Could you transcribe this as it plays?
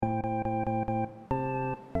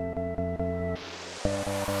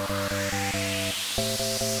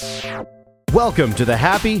Welcome to the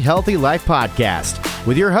Happy, Healthy Life Podcast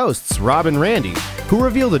with your hosts, Rob and Randy, who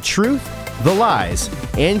reveal the truth, the lies,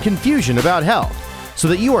 and confusion about health so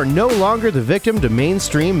that you are no longer the victim to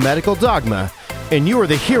mainstream medical dogma and you are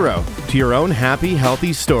the hero to your own happy,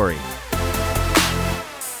 healthy story.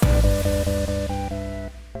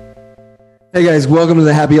 Hey guys, welcome to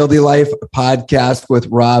the Happy Healthy Life Podcast with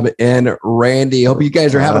Rob and Randy. Hope you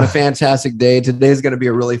guys are having a fantastic day. Today's going to be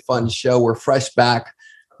a really fun show. We're fresh back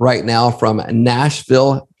right now from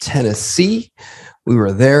Nashville, Tennessee. We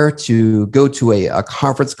were there to go to a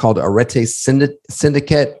conference called Arete Syndicate.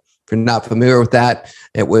 If you're not familiar with that,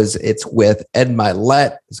 it's with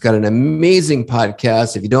Mylett. He's got an amazing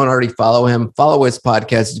podcast. If you don't already follow him, follow his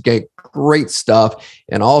podcast. He's got great stuff.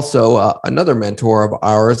 And also another mentor of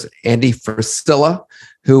ours, Frisella,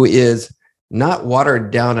 who is not watered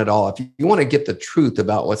down at all. If you want to get the truth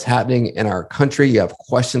about what's happening in our country, you have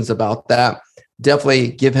questions about that, definitely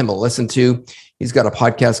give him a listen to. He's got a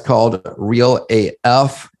podcast called Real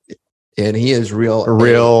AF, and he is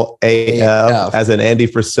real AF, as in Andy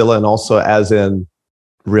Frisella and also as in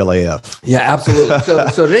Real AF. Yeah, absolutely.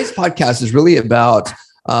 So today's podcast is really about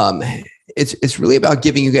it's really about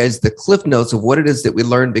giving you guys the cliff notes of what it is that we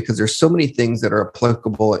learned, because there's so many things that are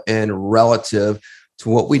applicable and relative to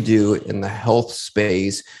what we do in the health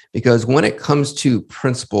space. Because when it comes to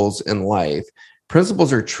principles in life,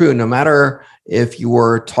 principles are true no matter if you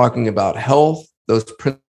were talking about health. Those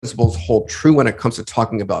principles hold true when it comes to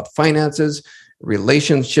talking about finances,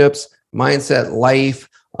 relationships, mindset, life.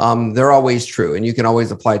 They're always true, and you can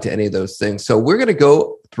always apply to any of those things. So we're going to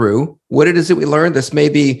go through what it is that we learned. This may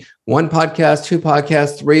be one podcast, two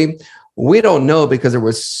podcasts, three. We don't know, because there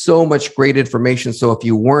was so much great information. So if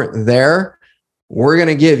you weren't there, we're going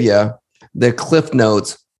to give you the cliff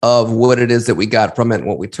notes of what it is that we got from it and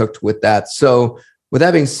what we took with that. So with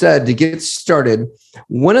that being said, to get started,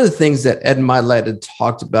 one of the things that Mylett had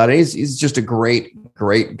talked about, and he's just a great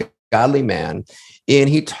godly man. And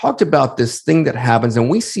he talked about this thing that happens, and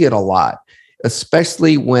we see it a lot,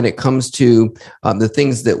 especially when it comes to the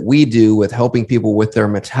things that we do with helping people with their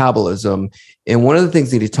metabolism. And one of the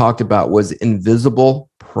things that he talked about was invisible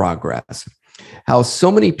progress. How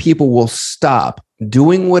so many people will stop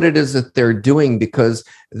doing what it is that they're doing because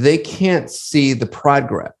they can't see the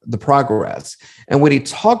progress. And what he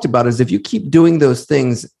talked about is if you keep doing those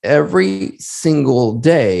things every single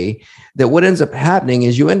day, that what ends up happening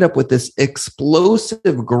is you end up with this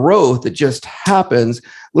explosive growth that just happens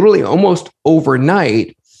literally almost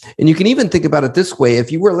overnight. And you can even think about it this way.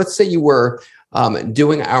 If you were, let's say you were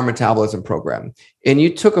doing our metabolism program, and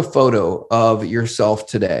you took a photo of yourself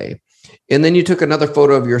today, and then you took another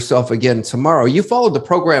photo of yourself again tomorrow, you followed the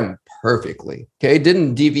program perfectly. Okay.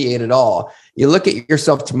 Didn't deviate at all. You look at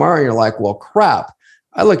yourself tomorrow and you're like, well, crap,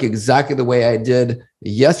 I look exactly the way I did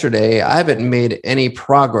yesterday. I haven't made any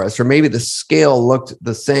progress, or maybe the scale looked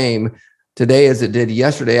the same today as it did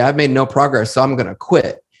yesterday. I've made no progress, so I'm going to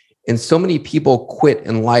quit. And so many people quit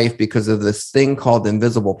in life because of this thing called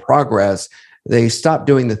invisible progress. They stop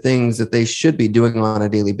doing the things that they should be doing on a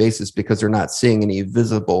daily basis because they're not seeing any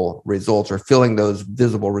visible results or feeling those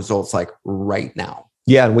visible results like right now.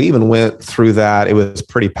 Yeah, and we even went through that. It was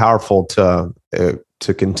pretty powerful to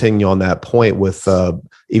continue on that point with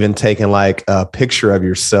even taking like a picture of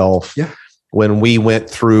yourself. Yeah. When we went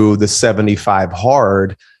through the 75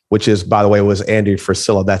 hard, which is, by the way, was Andy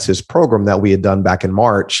Frisella. That's his program that we had done back in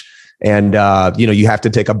March. And, you have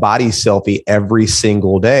to take a body selfie every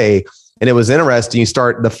single day. And it was interesting. You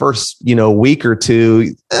start the first, week or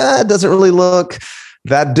two, it doesn't really look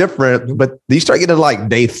that different, but you start getting to like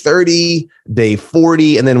day 30, day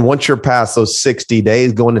 40. And then once you're past those 60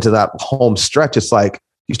 days going into that home stretch, it's like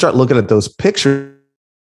you start looking at those pictures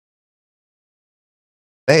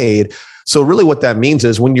made. So really what that means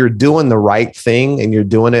is when you're doing the right thing and you're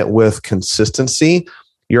doing it with consistency,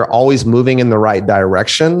 you're always moving in the right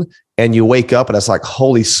direction. And you wake up and it's like,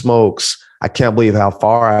 holy smokes, I can't believe how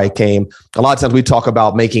far I came. A lot of times we talk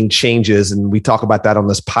about making changes, and we talk about that on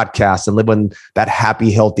this podcast and living that happy,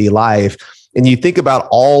 healthy life. And you think about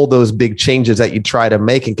all those big changes that you try to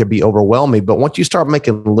make and can be overwhelming. But once you start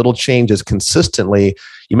making little changes consistently,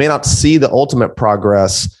 you may not see the ultimate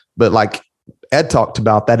progress, but like Ed talked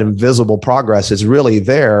about, that invisible progress is really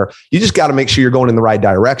there. You just got to make sure you're going in the right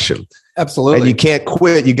direction. Absolutely. And you can't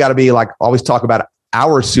quit. You got to be like, always talk about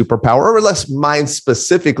our superpower, or less mine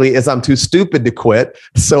specifically, is I'm too stupid to quit.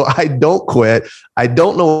 So I don't quit. I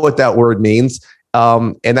don't know what that word means.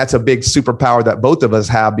 And that's a big superpower that both of us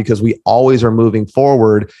have, because we always are moving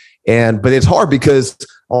forward. But it's hard because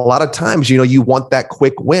a lot of times, you want that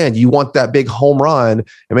quick win. You want that big home run, and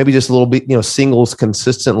maybe just a little bit, singles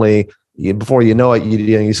consistently. before you know it,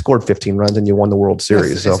 you scored 15 runs and you won the World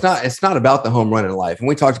Series. It's not about the home run in life. And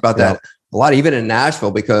we talked about that a lot, even in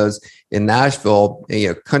Nashville, because in Nashville,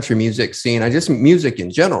 country music scene, just music in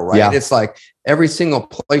general, right? Yeah. It's like every single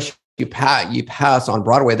place you pass on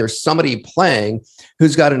Broadway, there's somebody playing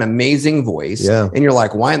who's got an amazing voice. Yeah. And you're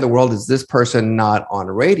like, why in the world is this person not on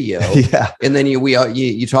radio? Yeah. And then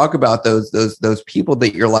you talk about those people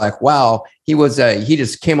that you're like, wow, he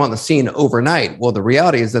just came on the scene overnight. Well, the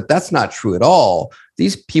reality is that that's not true at all.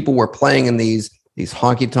 These people were playing in these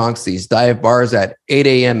honky tonks, these dive bars at 8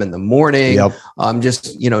 a.m. in the morning. Yep.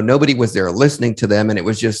 Nobody was there listening to them. And it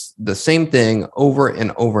was just the same thing over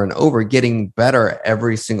and over and over, getting better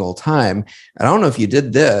every single time. And I don't know if you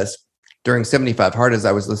did this during 75 Hard, as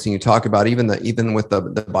I was listening you talk about, even with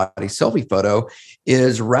the body selfie photo,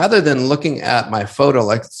 is rather than looking at my photo,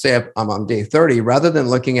 like say I'm on day 30, rather than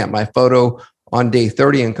looking at my photo on day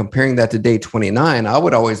 30 and comparing that to day 29, I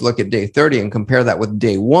would always look at day 30 and compare that with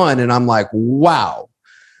day 1. And I'm like, wow,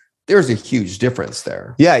 there's a huge difference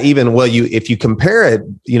there. Yeah. If you compare it,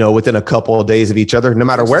 within a couple of days of each other, no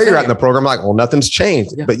matter where you're at in the program, like, well, nothing's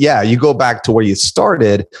changed. Yeah. But yeah, you go back to where you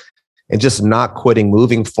started and just not quitting,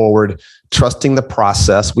 moving forward, trusting the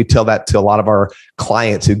process. We tell that to a lot of our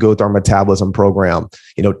clients who go through our metabolism program.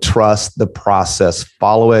 Trust the process,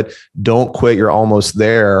 follow it, don't quit. You're almost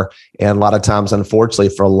there. And a lot of times, unfortunately,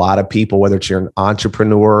 for a lot of people, whether it's you're an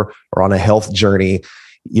entrepreneur or on a health journey,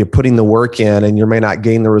 you're putting the work in and you may not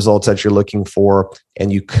gain the results that you're looking for.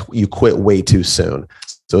 And you quit way too soon.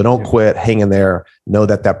 So don't quit, hang in there. Know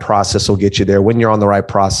that process will get you there when you're on the right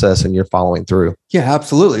process and you're following through. Yeah,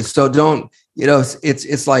 absolutely. So don't,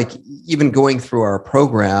 it's like even going through our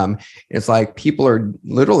program, it's like people are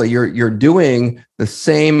literally, you're doing the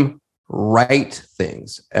same right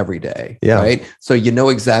things every day. Yeah. Right. So you know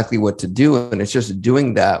exactly what to do. And it's just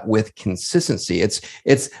doing that with consistency.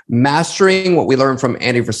 It's mastering what we learned from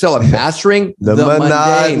Andy Frisella, mastering the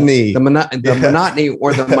monotony, the monotony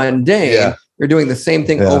or the mundane. Yeah. You're doing the same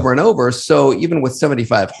thing over and over. So even with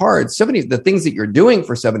 75 Hard, the things that you're doing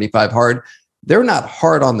for 75 Hard, they're not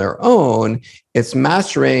hard on their own. It's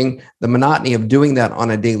mastering the monotony of doing that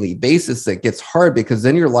on a daily basis that gets hard, because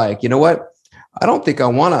then you're like, you know what? I don't think I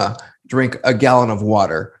want to drink a gallon of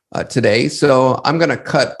water today. So I'm going to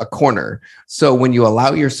cut a corner. So when you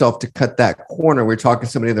allow yourself to cut that corner, we're talking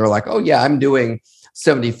to somebody, they're like, oh yeah, I'm doing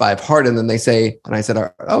 75 Hard. And then they say, and I said,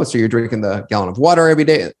 oh, so you're drinking the gallon of water every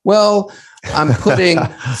day? Well, I'm putting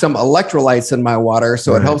some electrolytes in my water,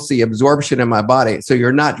 so it helps the absorption in my body. So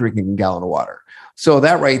you're not drinking a gallon of water. So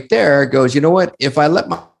that right there goes, you know what? If I let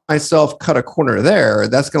myself cut a corner there,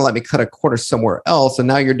 that's going to let me cut a corner somewhere else. And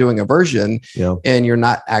now you're doing a version and you're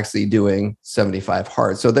not actually doing 75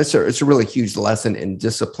 Hard. So it's a really huge lesson in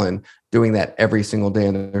discipline, doing that every single day.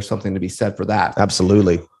 And there's something to be said for that.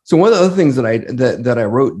 Absolutely. So one of the other things that I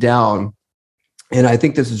wrote down, and I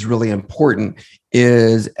think this is really important,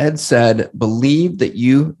 is Ed said, believe that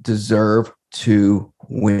you deserve to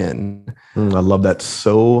win. I love that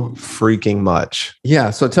so freaking much. Yeah.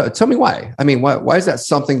 So tell me why. I mean, why is that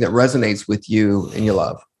something that resonates with you and you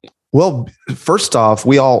love? Well, first off,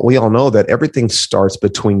 we all know that everything starts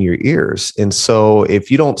between your ears. And so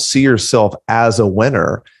if you don't see yourself as a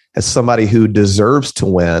winner, as somebody who deserves to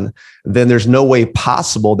win, then there's no way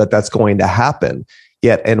possible that that's going to happen.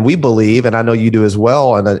 Yet, and we believe, and I know you do as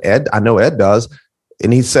well, and I know Ed does,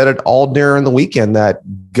 and he said it all during the weekend, that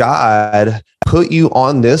God put you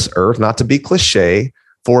on this earth, not to be cliche,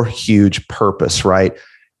 for huge purpose, right?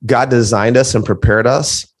 God designed us and prepared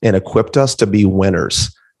us and equipped us to be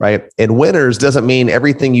winners, right? And winners doesn't mean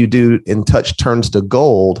everything you do and touch turns to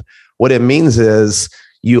gold. What it means is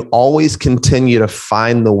you always continue to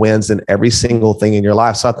find the wins in every single thing in your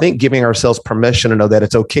life. So I think giving ourselves permission to know that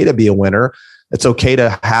it's okay to be a winner. It's okay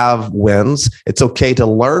to have wins. It's okay to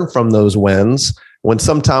learn from those wins when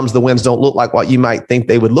sometimes the wins don't look like what you might think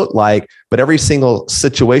they would look like, but every single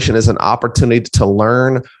situation is an opportunity to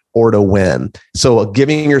learn or to win. So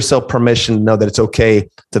giving yourself permission to know that it's okay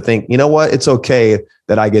to think, you know what, it's okay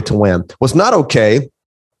that I get to win. What's not okay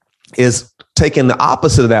is taking the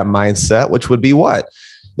opposite of that mindset, which would be what?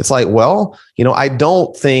 It's like, well, I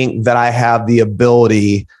don't think that I have the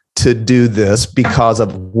ability to do this because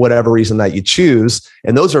of whatever reason that you choose.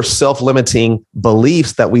 And those are self-limiting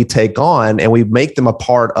beliefs that we take on and we make them a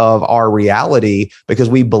part of our reality because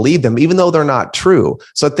we believe them, even though they're not true.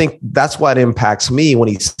 So I think that's what impacts me when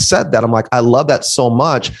he said that. I'm like, I love that so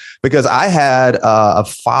much because I had a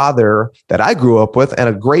father that I grew up with and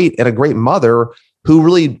a great mother who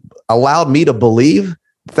really allowed me to believe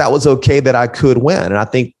that was okay, that I could win. And I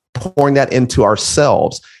think pouring that into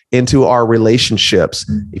ourselves, into our relationships.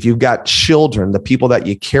 If you've got children, the people that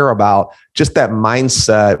you care about, just that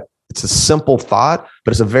mindset, it's a simple thought,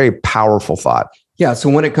 but it's a very powerful thought. Yeah. So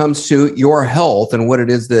when it comes to your health and what it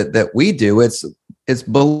is that we do, it's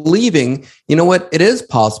believing, you know what, it is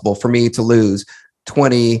possible for me to lose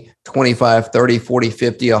 20, 25, 30, 40,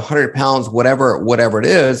 50, 100 pounds, whatever it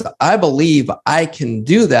is. I believe I can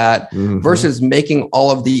do that versus making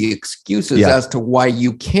all of the excuses as to why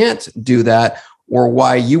you can't do that, or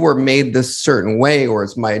why you were made this certain way, or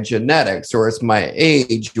it's my genetics, or it's my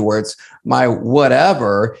age, or it's my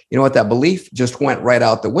whatever. You know what? That belief just went right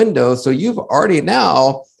out the window. So you've already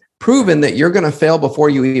now proven that you're going to fail before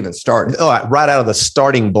you even started. Oh, right out of the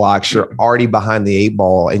starting blocks, you're already behind the 8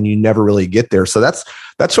 ball and you never really get there. So that's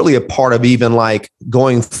really a part of even like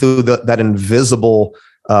going through that invisible,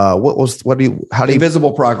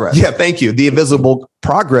 invisible progress. Yeah. Thank you. The invisible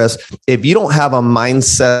progress. If you don't have a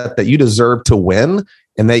mindset that you deserve to win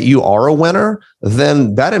and that you are a winner,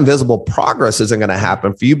 then that invisible progress isn't going to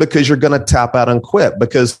happen for you, because you're going to tap out and quit,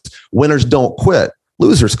 because winners don't quit,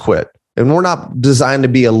 losers quit. And we're not designed to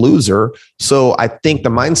be a loser. So I think the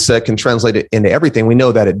mindset can translate it into everything. We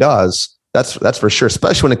know that it does. That's for sure,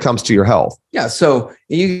 especially when it comes to your health. Yeah. So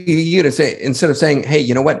you to say, instead of saying, hey,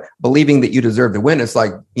 you know what, believing that you deserve to win, it's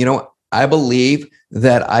like, you know, I believe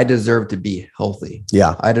that I deserve to be healthy.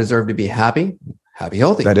 Yeah. I deserve to be happy,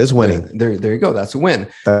 healthy. That is winning. There you go. That's a win.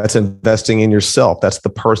 That's investing in yourself. That's the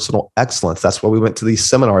personal excellence. That's why we went to these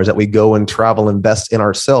seminars, that we go and travel, invest in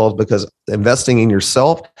ourselves, because investing in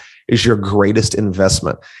yourself is your greatest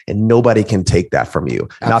investment, and nobody can take that from you.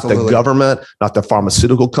 Absolutely. Not the government, not the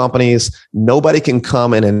pharmaceutical companies. Nobody can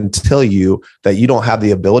come in and tell you that you don't have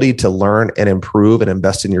the ability to learn and improve and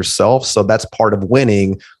invest in yourself. So that's part of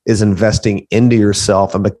winning, is investing into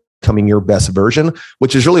yourself and becoming your best version,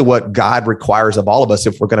 which is really what God requires of all of us.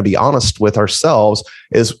 If we're going to be honest with ourselves,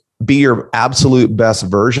 is be your absolute best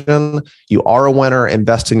version. You are a winner.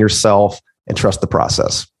 Invest in yourself and trust the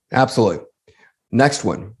process. Absolutely. Next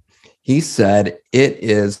one. He said, it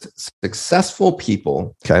is successful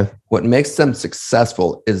people. Okay. What makes them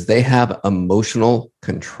successful is they have emotional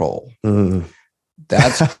control.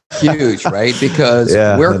 That's huge, right? Because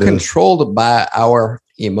we're controlled by our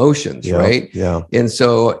emotions, right? Yeah. And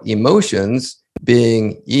so emotions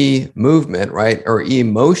being movement, right? Or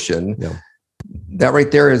emotion, that right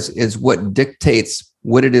there is what dictates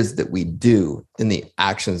what it is that we do and the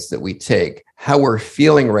actions that we take. How we're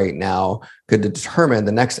feeling right now could determine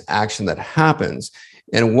the next action that happens.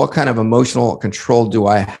 And what kind of emotional control do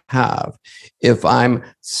I have? If I'm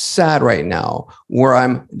sad right now, or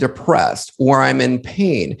I'm depressed, or I'm in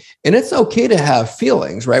pain, and it's okay to have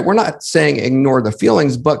feelings, right? We're not saying ignore the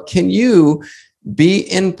feelings, but can you be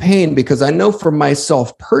in pain? Because I know for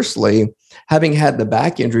myself personally, having had the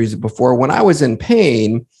back injuries before, when I was in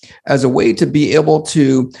pain, as a way to be able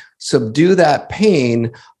to subdue that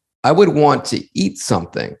pain, I would want to eat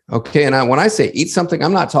something. Okay. And when I say eat something,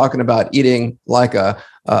 I'm not talking about eating like a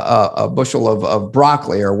bushel of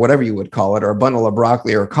broccoli or whatever you would call it, or a bundle of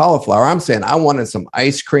broccoli or cauliflower. I'm saying I wanted some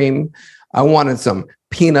ice cream. I wanted some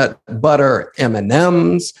peanut butter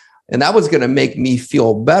M&Ms, and that was going to make me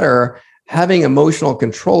feel better. Having emotional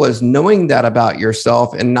control is knowing that about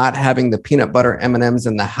yourself and not having the peanut butter M&Ms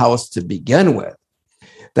in the house to begin with.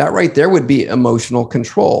 That right there would be emotional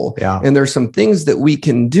control. Yeah. And there's some things that we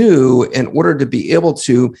can do in order to be able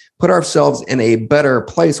to put ourselves in a better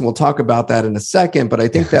place. And we'll talk about that in a second. But I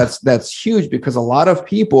think that's huge, because a lot of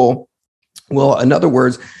people, well, in other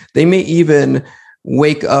words, they may even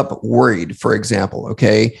wake up worried, for example.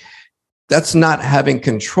 Okay. That's not having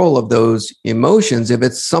control of those emotions. If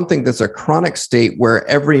it's something that's a chronic state where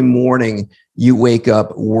every morning you wake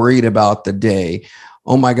up worried about the day,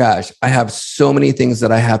 oh my gosh, I have so many things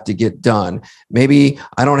that I have to get done. Maybe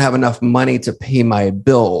I don't have enough money to pay my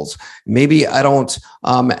bills. Maybe I don't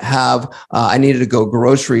I needed to go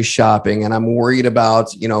grocery shopping, and I'm worried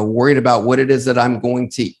about what it is that I'm going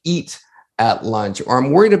to eat at lunch, or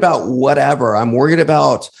I'm worried about whatever. I'm worried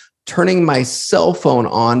about turning my cell phone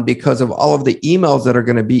on because of all of the emails that are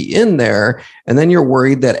going to be in there. And then you're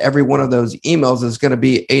worried that every one of those emails is going to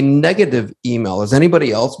be a negative email. Has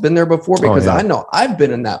anybody else been there before? Because I know I've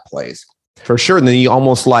been in that place. For sure. And then you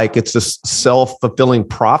almost like, it's this self-fulfilling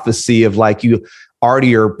prophecy of like, you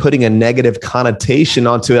already are putting a negative connotation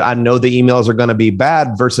onto it. I know the emails are going to be bad,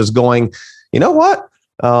 versus going, you know what?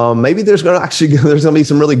 Maybe there's going to be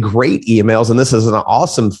some really great emails, and this is an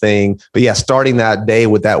awesome thing. But yeah, starting that day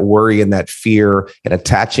with that worry and that fear and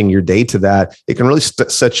attaching your day to that, it can really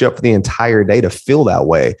set you up for the entire day to feel that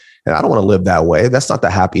way. And I don't want to live that way. That's not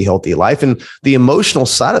the happy, healthy life. And the emotional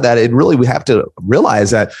side of that, we have to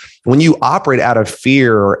realize that when you operate out of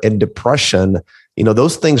fear and depression,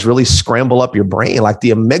 those things really scramble up your brain, like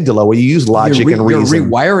the amygdala, where you use logic and reason. You're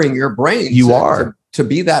rewiring your brain. You are. To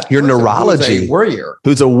be that your neurology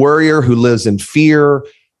who's a worrier, who lives in fear,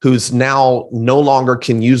 who's now no longer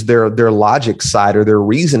can use their logic side or their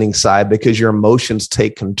reasoning side because your emotions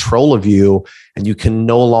take control of you and you can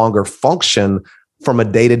no longer function from a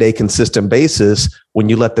day-to-day consistent basis when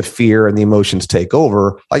you let the fear and the emotions take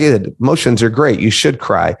over. Like I said, emotions are great. You should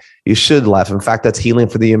cry. You should laugh. In fact, that's healing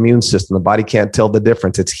for the immune system. The body can't tell the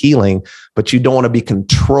difference. It's healing, but you don't want to be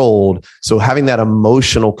controlled. So having that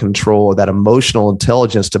emotional control, that emotional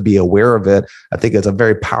intelligence to be aware of it, I think is a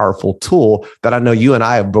very powerful tool that I know you and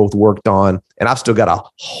I have both worked on. And I've still got a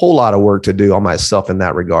whole lot of work to do on myself in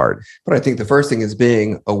that regard. But I think the first thing is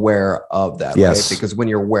being aware of that, yes. Right? Because when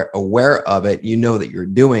you're aware of it, you know that you're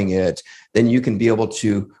doing it, then you can be able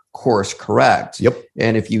to course correct. Yep.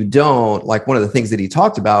 And if you don't, like one of the things that he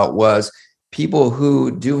talked about was people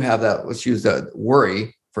who do have that, let's use the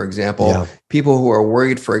worry, for example, people who are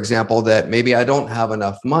worried, for example, that maybe I don't have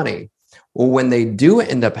enough money. Well, when they do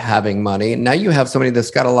end up having money, now you have somebody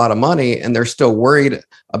that's got a lot of money and they're still worried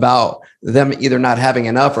about them either not having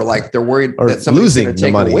enough or like they're worried or that somebody's losing going to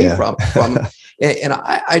take money, away from. And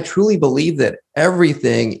I truly believe that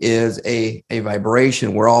everything is a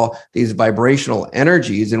vibration. We're all these vibrational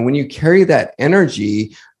energies. And when you carry that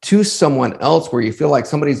energy to someone else where you feel like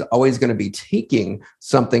somebody's always going to be taking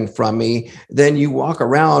something from me, then you walk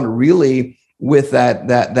around really with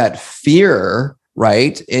that fear,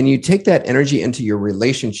 right? And you take that energy into your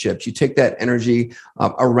relationships. You take that energy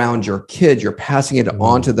around your kids. You're passing it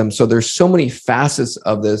on to them. So there's so many facets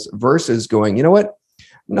of this versus going, you know what?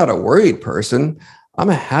 I'm not a worried person. I'm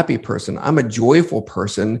a happy person. I'm a joyful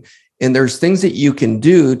person. And there's things that you can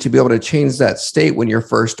do to be able to change that state when you're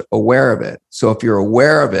first aware of it. So if you're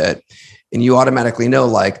aware of it and you automatically know,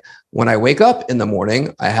 like when I wake up in the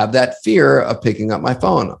morning, I have that fear of picking up my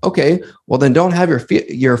phone. Okay, well then don't have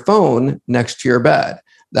your phone next to your bed.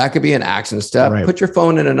 That could be an action step. Right. Put your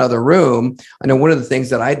phone in another room. I know one of the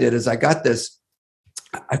things that I did is I got this,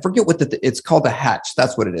 I forget what it's called, the hatch.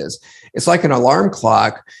 That's what it is. It's like an alarm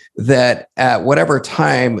clock that at whatever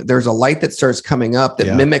time there's a light that starts coming up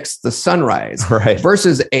that mimics the sunrise, right,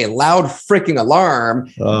 versus a loud freaking alarm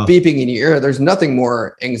beeping in your ear. There's nothing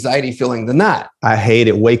more anxiety feeling than that. I hate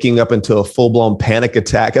it. Waking up into a full-blown panic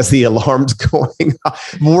attack as the alarm's going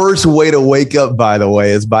off. Worst way to wake up, by the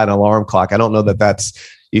way, is by an alarm clock. I don't know that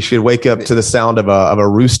you should wake up to the sound of a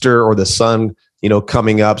rooster or the sun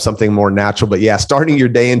coming up, something more natural. But yeah, starting your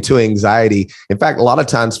day into anxiety. In fact, a lot of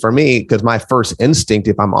times for me, because my first instinct,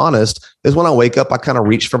 if I'm honest, is when I wake up, I kind of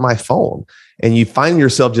reach for my phone. And you find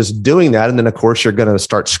yourself just doing that. And then, of course, you're going to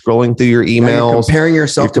start scrolling through your emails. You're comparing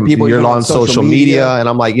yourself to people you're on social media. And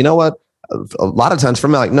I'm like, you know what? A lot of times for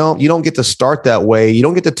me, like, no, you don't get to start that way. You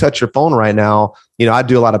don't get to touch your phone right now. I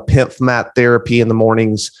do a lot of pimp mat therapy in the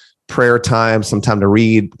mornings, prayer time, some time to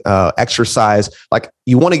read, exercise. Like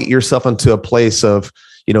you want to get yourself into a place of,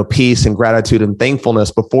 peace and gratitude and thankfulness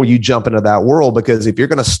before you jump into that world. Because if you're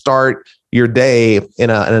going to start your day in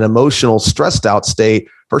an emotional, stressed out state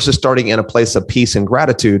versus starting in a place of peace and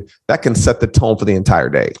gratitude, that can set the tone for the entire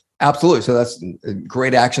day. Absolutely. So that's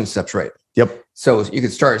great action steps, right? Yep. So you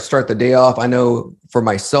could start the day off. I know for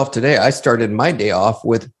myself today, I started my day off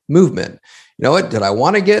with movement. You know what? Did I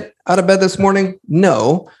want to get out of bed this morning?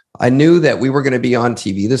 No. I knew that we were going to be on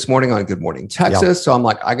TV this morning on Good Morning Texas. Yep. So I'm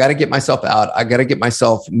like, I got to get myself out. I got to get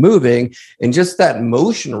myself moving. And just that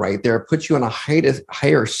motion right there puts you in a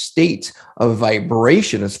higher state of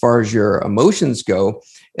vibration as far as your emotions go.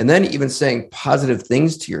 And then even saying positive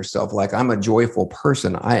things to yourself, like I'm a joyful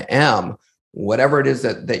person. I am whatever it is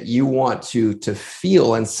that you want to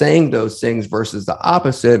feel, and saying those things versus the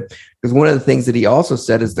opposite. Because one of the things that he also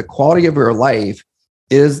said is the quality of your life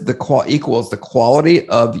is equals the quality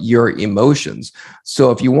of your emotions.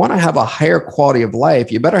 So if you want to have a higher quality of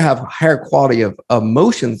life, you better have a higher quality of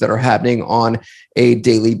emotions that are happening on a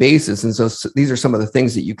daily basis. And so these are some of the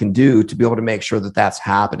things that you can do to be able to make sure that that's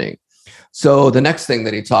happening. So the next thing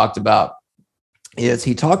that he talked about is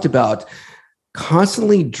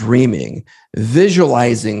constantly dreaming,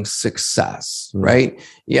 visualizing success, right?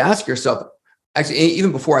 You ask yourself, actually,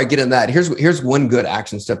 even before I get in that, here's one good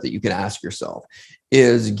action step that you can ask yourself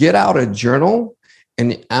is get out a journal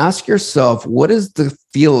and ask yourself, what is the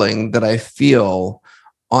feeling that I feel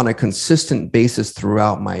on a consistent basis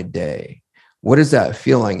throughout my day? What is that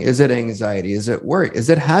feeling? Is it anxiety? Is it worry? Is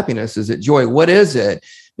it happiness? Is it joy? What is it?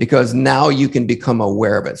 Because now you can become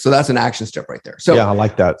aware of it. So that's an action step right there. So yeah, I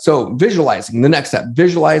like that. So visualizing, the next step,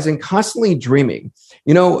 visualizing, constantly dreaming.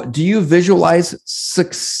 Do you visualize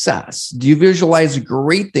success? Do you visualize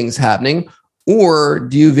great things happening? Or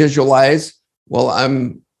do you visualize, well,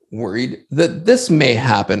 I'm worried that this may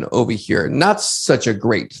happen over here. Not such a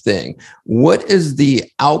great thing. What is the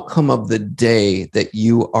outcome of the day that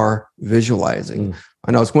you are visualizing?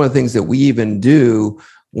 I know it's one of the things that we even do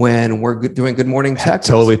when we're doing Good Morning Texas.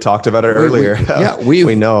 Totally talked about it earlier.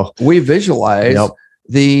 We know. We visualize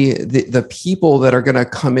the people that are going to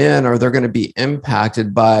come in, or they're going to be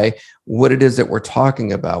impacted by what it is that we're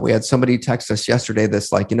talking about. We had somebody text us yesterday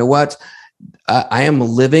that's like, you know what? I am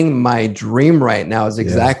living my dream right now, is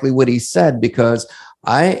exactly what he said, because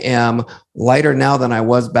I am lighter now than I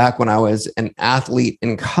was back when I was an athlete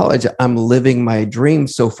in college. I'm living my dream.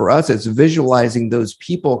 So for us, it's visualizing those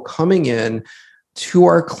people coming in to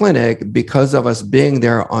our clinic because of us being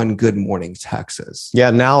there on Good Morning Texas. Yeah.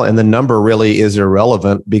 Now, and the number really is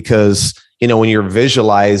irrelevant, because, when you're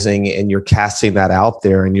visualizing and you're casting that out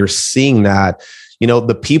there and you're seeing that,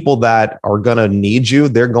 the people that are going to need you,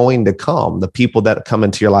 they're going to come. The people that come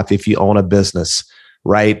into your life, if you own a business,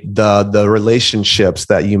 right? The relationships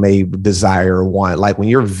that you may desire or want, like when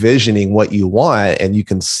you're visioning what you want and you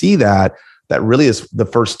can see that, that really is the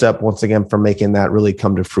first step, once again, for making that really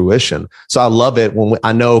come to fruition. So I love it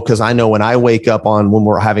because I know when I wake up when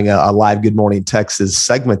we're having a live Good Morning Texas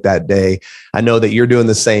segment that day, I know that you're doing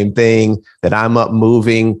the same thing, that I'm up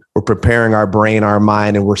moving, we're preparing our brain, our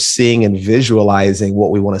mind, and we're seeing and visualizing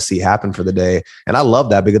what we want to see happen for the day. And I love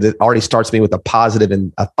that, because it already starts me with a positive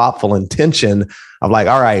and a thoughtful intention of like,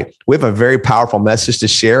 all right, we have a very powerful message to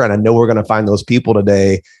share. And I know we're going to find those people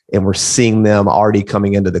today, and we're seeing them already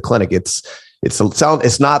coming into the clinic. It's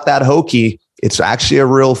not that hokey. It's actually a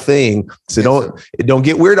real thing. So don't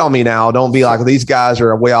get weird on me now. Don't be like, these guys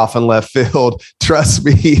are way off in left field. Trust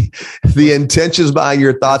me, the intentions behind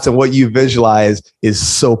your thoughts and what you visualize is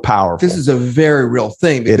so powerful. This is a very real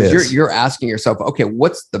thing, because you're asking yourself, okay,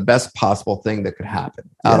 what's the best possible thing that could happen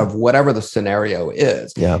out of whatever the scenario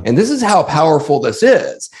is? Yeah. And this is how powerful this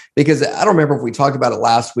is, because I don't remember if we talked about it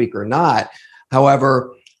last week or not.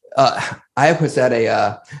 However, I was at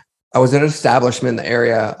I was in an establishment in the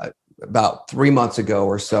area about 3 months ago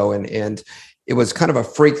or so. And it was kind of a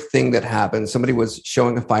freak thing that happened. Somebody was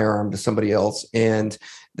showing a firearm to somebody else, and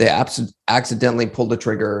they accidentally pulled the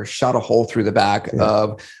trigger, shot a hole through the back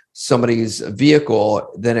of somebody's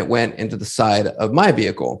vehicle. Then it went into the side of my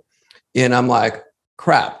vehicle. And I'm like,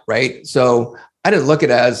 crap, right? So I didn't look at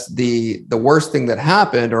it as the worst thing that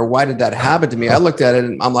happened, or why did that happen to me? I looked at it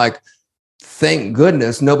and I'm like, thank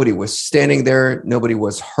goodness nobody was standing there. Nobody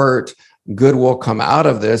was hurt. Good will come out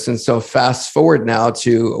of this. And so fast forward now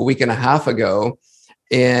to a week and a half ago,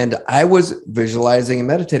 and I was visualizing and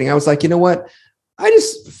meditating. I was like, you know what? I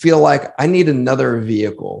just feel like I need another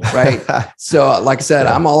vehicle, right? So like I said,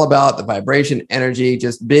 I'm all about the vibration, energy,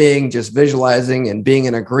 just visualizing and being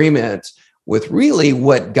in agreement with really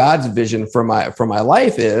what God's vision for my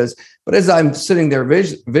life is. But as I'm sitting there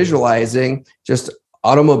visualizing, just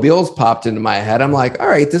automobiles popped into my head. I'm like, all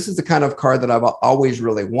right, this is the kind of car that I've always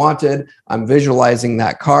really wanted. I'm visualizing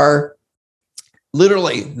that car.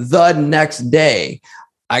 Literally the next day,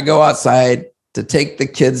 I go outside to take the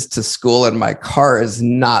kids to school, and my car is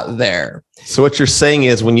not there. So what you're saying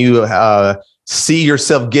is, when you see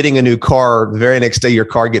yourself getting a new car, the very next day your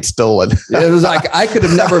car gets stolen. It was like, I could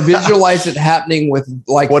have never visualized it happening with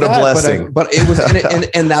like what that, a blessing. But it was,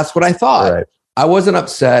 and that's what I thought. Right. I wasn't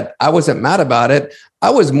upset. I wasn't mad about it. I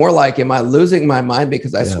was more like, am I losing my mind?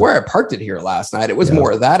 Because I swear I parked it here last night. It was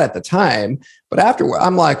more of that at the time. But afterward,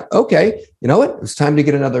 I'm like, okay, you know what? It was time to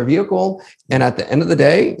get another vehicle. And at the end of the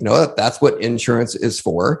day, you know, that's what insurance is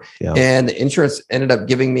for. Yeah. And the insurance ended up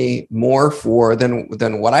giving me more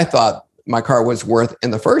than what I thought my car was worth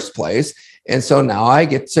in the first place. And so now I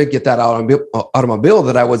get to get that automobile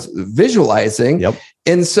that I was visualizing. Yep.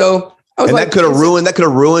 And so I was and like, that could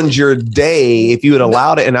have ruined your day if you had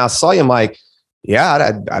allowed it. And I saw you, I'm like,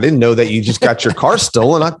 yeah, I didn't know that you just got your car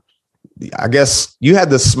stolen. I guess you had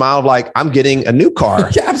this smile of like, I'm getting a new car.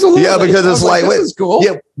 Yeah, absolutely. Yeah, because it's like, this is cool.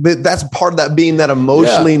 Yeah, but that's part of that being that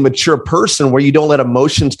emotionally mature person where you don't let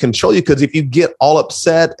emotions control you. Because if you get all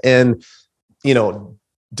upset and, you know,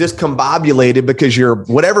 discombobulated because you're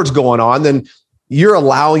whatever's going on, then you're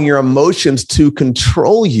allowing your emotions to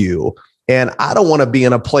control you. And I don't want to be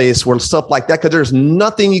in a place where stuff like that, because there's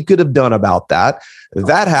nothing you could have done about that.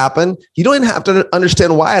 That happened. You don't even have to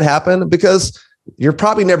understand why it happened, because you're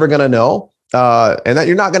probably never going to know. and that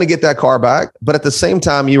you're not going to get that car back. But at the same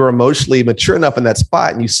time, you were emotionally mature enough in that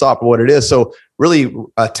spot and you saw it for what it is. So really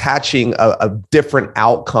attaching a different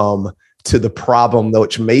outcome to the problem, though,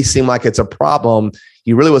 which may seem like it's a problem,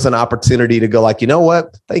 you really was an opportunity to go like, you know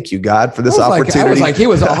what? Thank you, God, for this opportunity. I was like, he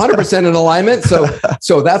was 100% in alignment.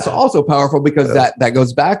 So that's also powerful because that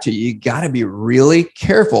goes back to you got to be really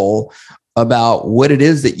careful about what it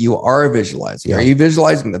is that you are visualizing. Yeah. Are you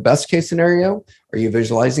visualizing the best case scenario? Are you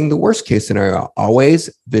visualizing the worst case scenario? Always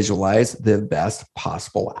visualize the best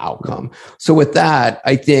possible outcome. So with that,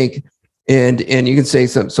 I think, and you can say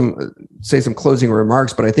some closing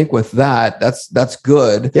remarks, but I think with that, that's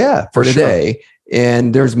good for today. Sure.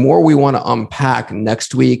 And there's more we want to unpack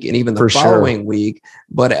next week and even the following week.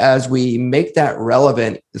 But as we make that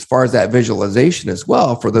relevant, as far as that visualization as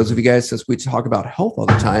well, for those of you guys, since we talk about health all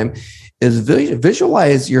the time, is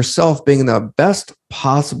visualize yourself being in the best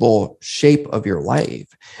possible shape of your life.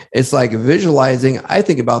 It's like visualizing. I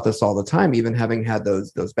think about this all the time, even having had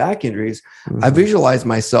those back injuries. Mm-hmm. I visualize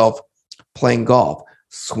myself playing golf,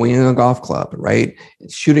 swinging a golf club, right?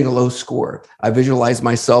 Shooting a low score. I visualize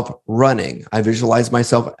myself running. I visualize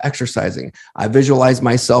myself exercising. I visualize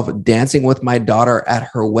myself dancing with my daughter at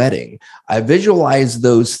her wedding. I visualize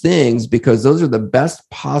those things because those are the best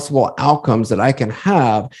possible outcomes that I can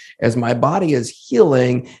have as my body is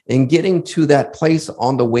healing and getting to that place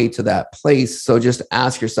on the way to that place. So just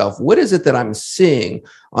ask yourself, what is it that I'm seeing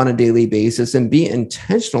on a daily basis, and be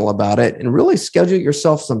intentional about it and really schedule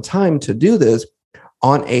yourself some time to do this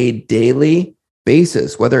on a daily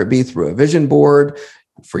basis, whether it be through a vision board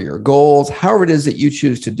for your goals, however it is that you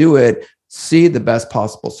choose to do it, see the best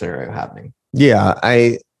possible scenario happening. Yeah,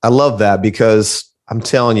 I love that because I'm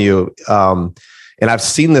telling you, and I've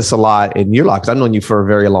seen this a lot in your life. I've known you for a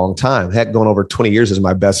very long time. Heck, going over 20 years as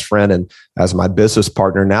my best friend and as my business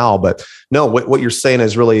partner now. But no, what you're saying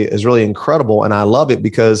is really incredible. And I love it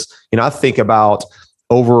because, I think about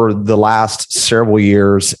over the last several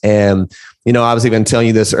years, and I was even telling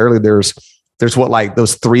you this earlier. There's what, like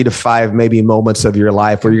those 3 to 5 maybe moments of your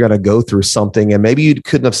life where you're going to go through something, and maybe you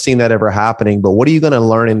couldn't have seen that ever happening. But what are you going to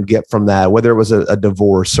learn and get from that? Whether it was a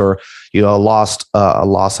divorce or a loss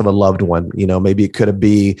of a loved one, maybe it could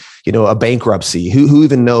be a bankruptcy. Who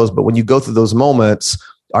even knows? But when you go through those moments,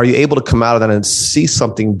 are you able to come out of that and see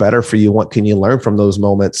something better for you? What can you learn from those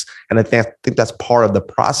moments? And I think that's part of the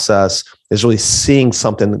process, is really seeing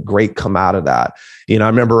something great come out of that. I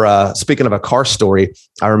remember, speaking of a car story,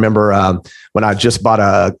 I remember when I just bought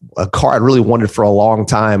a car I'd really wanted for a long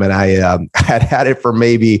time. And I had it for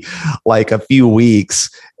maybe like a few weeks,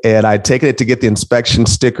 and I'd taken it to get the inspection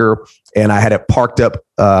sticker, and I had it parked up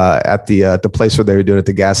at the place where they were doing it at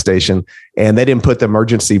the gas station, and they didn't put the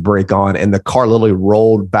emergency brake on, and the car literally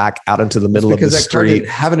rolled back out into the middle of the street. Because that car didn't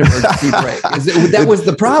have an emergency brake. That was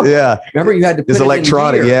the problem. Yeah. Remember, you had to put it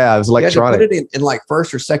electronic. in gear. Yeah, it was electronic. You had to put it in like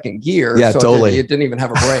first or second gear. Yeah, so totally. It didn't even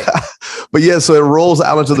have a brake. But yeah, so it rolls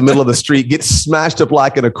out into the middle of the street, gets smashed up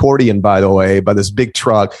like an accordion, by the way, by this big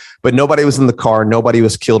truck. But nobody was in the car. Nobody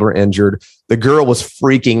was killed or injured. The girl was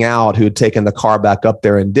freaking out who had taken the car back up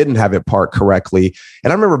there and didn't have it parked correctly.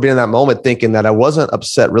 And I remember being in that moment thinking that I wasn't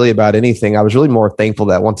upset really about anything. I was really more thankful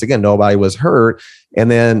that, once again, nobody was hurt. And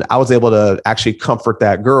then I was able to actually comfort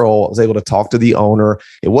that girl. I was able to talk to the owner.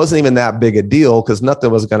 It wasn't even that big a deal because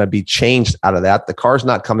nothing was going to be changed out of that. The car's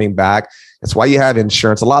not coming back. That's why you have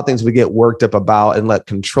insurance. A lot of things we get worked up about and let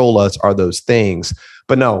control us are those things.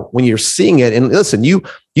 But no, when you're seeing it, and listen, you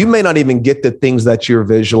may not even get the things that you're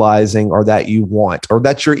visualizing or that you want or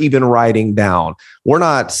that you're even writing down. We're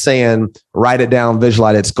not saying write it down,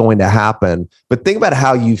 visualize it's going to happen. But think about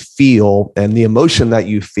how you feel and the emotion that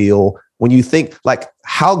you feel when you think, like,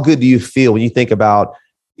 how good do you feel when you think about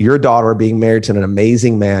your daughter being married to an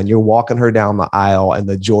amazing man? You're walking her down the aisle, and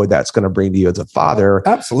the joy that's going to bring to you as a father.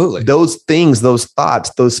 Absolutely. Those things, those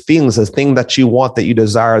thoughts, those feelings, the thing that you want, that you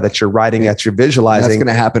desire, that you're writing, that you're visualizing. That's going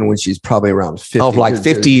to happen when she's probably around 50. Of like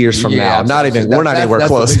 50 years from now. We're not anywhere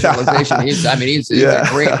close. Visualization. He's a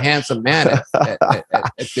great, handsome man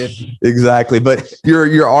at 50. Exactly. But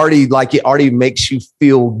you're already, like, it already makes you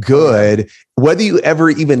feel good, whether you ever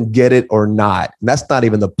even get it or not. And that's not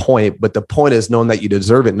even the point, but the point is knowing that you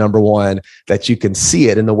deserve it. Number one, that you can see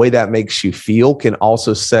it, and the way that makes you feel can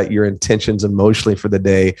also set your intentions emotionally for the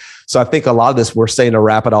day. So I think a lot of this we're saying to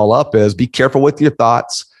wrap it all up is be careful with your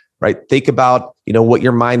thoughts, right? Think about, what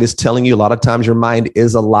your mind is telling you. A lot of times your mind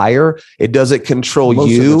is a liar. It doesn't control Most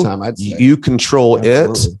you. Of the time, I'd say. You control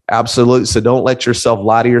it. Absolutely. So don't let yourself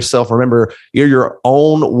lie to yourself. Remember, you're your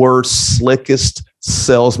own worst, slickest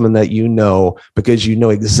salesman that you know, because you know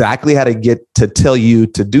exactly how to get to tell you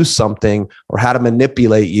to do something or how to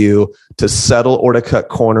manipulate you to settle or to cut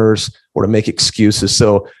corners or to make excuses.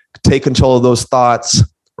 So take control of those thoughts,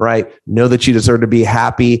 right? Know that you deserve to be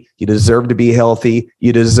happy. You deserve to be healthy.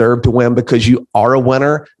 You deserve to win because you are a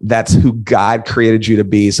winner. That's who God created you to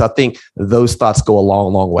be. So I think those thoughts go a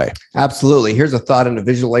long, long way. Absolutely. Here's a thought and a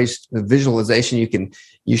visualization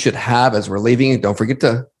you should have as we're leaving. Don't forget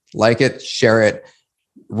to like it, share it,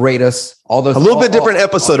 rate us. All those. A little bit different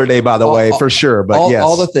episode today, by the way, for sure. But yes,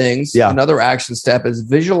 all the things. Yeah. Another action step is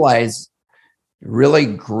visualize really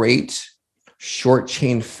great short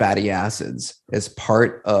chain fatty acids as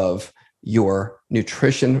part of your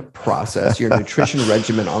nutrition process, your nutrition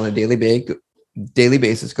regimen on a daily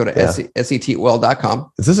basis. Go to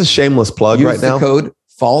setoil.com. Is this a shameless plug right now? Use the code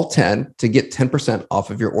FALL10 to get 10%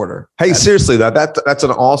 off of your order. Hey, seriously, that's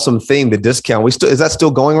an awesome thing. The discount. Is that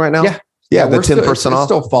still going right now? Yeah. The 10% off.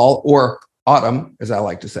 Still fall or autumn, as I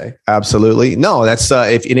like to say. Absolutely. No, that's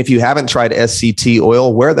if you haven't tried SCT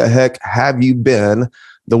oil, where the heck have you been?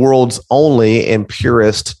 The world's only and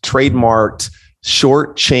purest trademarked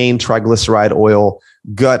short chain triglyceride oil,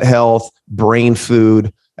 gut health, brain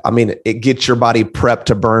food. I mean, it gets your body prepped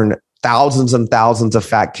to burn thousands and thousands of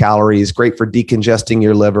fat calories, great for decongesting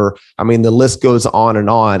your liver. I mean, the list goes on and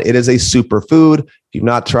on. It is a superfood. If you've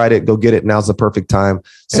not tried it, go get it. Now's the perfect time.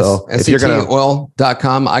 So if you're going to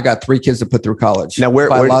SCToil.com, I got 3 kids to put through college. Now,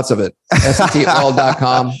 buy lots of it.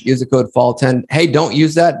 SCToil.com, use the code FALL10. Hey, don't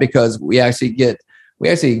use that because we actually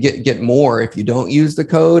get more if you don't use the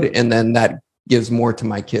code. And then that gives more to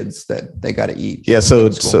my kids that they got to eat. Yeah. So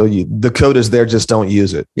the code is there. Just don't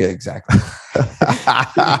use it. Yeah, exactly.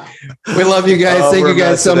 We love you guys. Thank you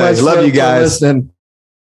guys so much. Love you guys. For listening.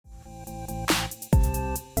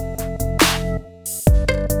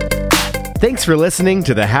 Thanks for listening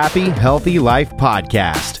to the Happy Healthy Life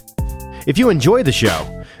podcast. If you enjoy the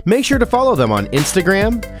show, make sure to follow them on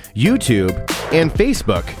Instagram, YouTube, and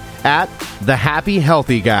Facebook at The Happy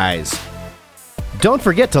Healthy Guys. Don't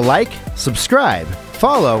forget to like, subscribe,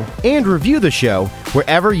 follow, and review the show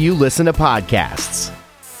wherever you listen to podcasts.